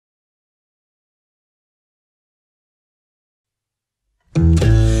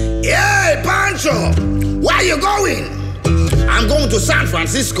Pancho, where you going? I'm going to San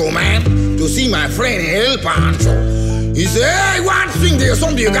Francisco, man, to see my friend El Pancho. He said, hey, one thing, there's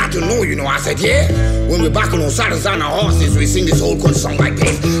something you got to know, you know. I said, yeah. When we're back on our saddles and our horses, we sing this whole country song like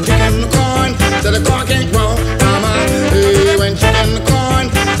this. Chicken the corn, till the corn can't grow, mama. Hey, when chicken the corn,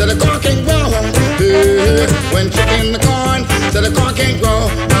 till the corn can't grow. Hey, when chicken the corn, till the corn can't grow,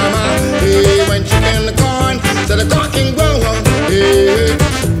 mama. Hey, when chicken the corn, till the corn can't grow. Hey,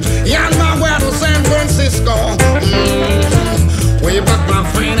 yeah, my way to San Francisco. Way back, my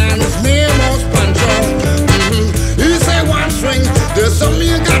friend, and his name was Pancho. He said one string, there's something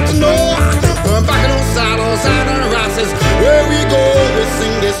you got to know. We're back in those saddles and races. Where we go, we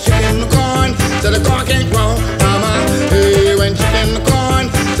sing this chicken the corn, till the corn can't grow, mama. Hey, when chicken the corn,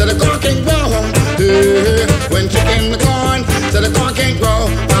 till the corn can't grow. Hey, when chicken the corn, till the corn can't grow,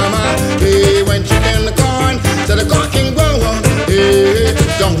 mama. Hey, when chicken the corn, till the corn can't grow. Hey,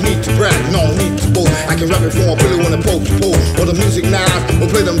 don't need to brag, no need to boast. I can rap it for a pillow when the poke's pull. Or the music now, we'll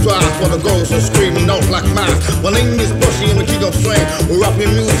play them drives for the girls who screaming out like mine. My name is Brushy and we keep on swing. We rock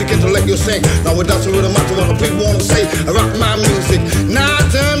your music and to let you sing. Now we're dancing with a matter what the people wanna say. I rock my music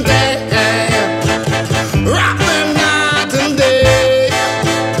night and day. Rock them night and day.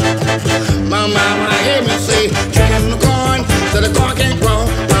 My mama hear me say, chicken the corn, till the corn can't grow,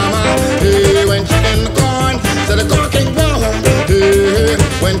 mama. Hey, when chicken the corn, till the corn can't grow. Hey,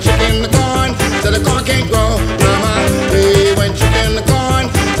 when chicken the corn, till the corn can't grow, mama. Hey, when chicken the corn,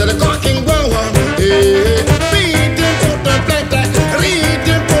 till the corn can't grow. Hey, read them, put them like that. Read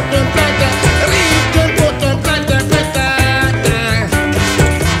them, put them like that. Read them, put them like that.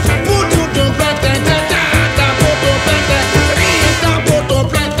 Put them like that. Put them like that. Read them, put them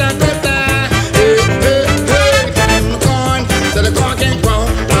like that. Hey, hey, hey, chicken the corn, till the corn can't grow,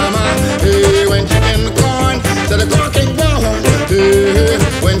 mama. Hey, when chicken the corn, till the corn can't grow. Hey,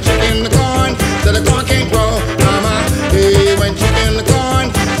 when chicken the corn, till the corn can't grow, mama. Hey, when chicken the corn,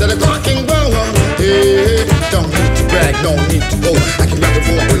 till the corn can't grow. Hey, don't need to brag, no need to go. I can rap it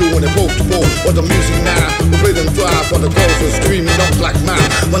for a pillow when they poke to pole. Or the music now, we play them drive for the girls who screaming out like mine.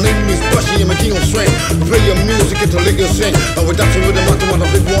 My name is Brushy and my king on swing. We play your music until they can sing. And we're dancing with them after what the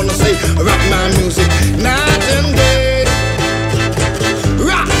people wanna say. I rock my music night and day.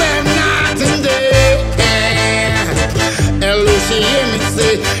 Rock them night and day. And Lucy hear me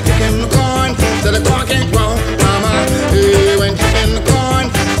say, chicken the corn, till the corn can't grow, mama. Hey, when chicken the corn,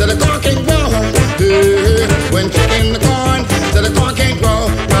 till the corn can't grow. Hey, when chicken the corn, till the corn can't grow,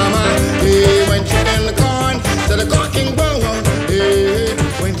 mama. Hey, when chicken the corn, till the corn can't grow. Hey,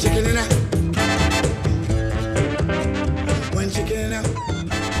 when chicken in out, when chicken in out,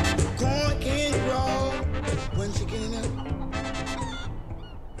 corn can't grow. When chicken in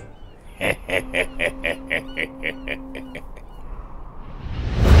out.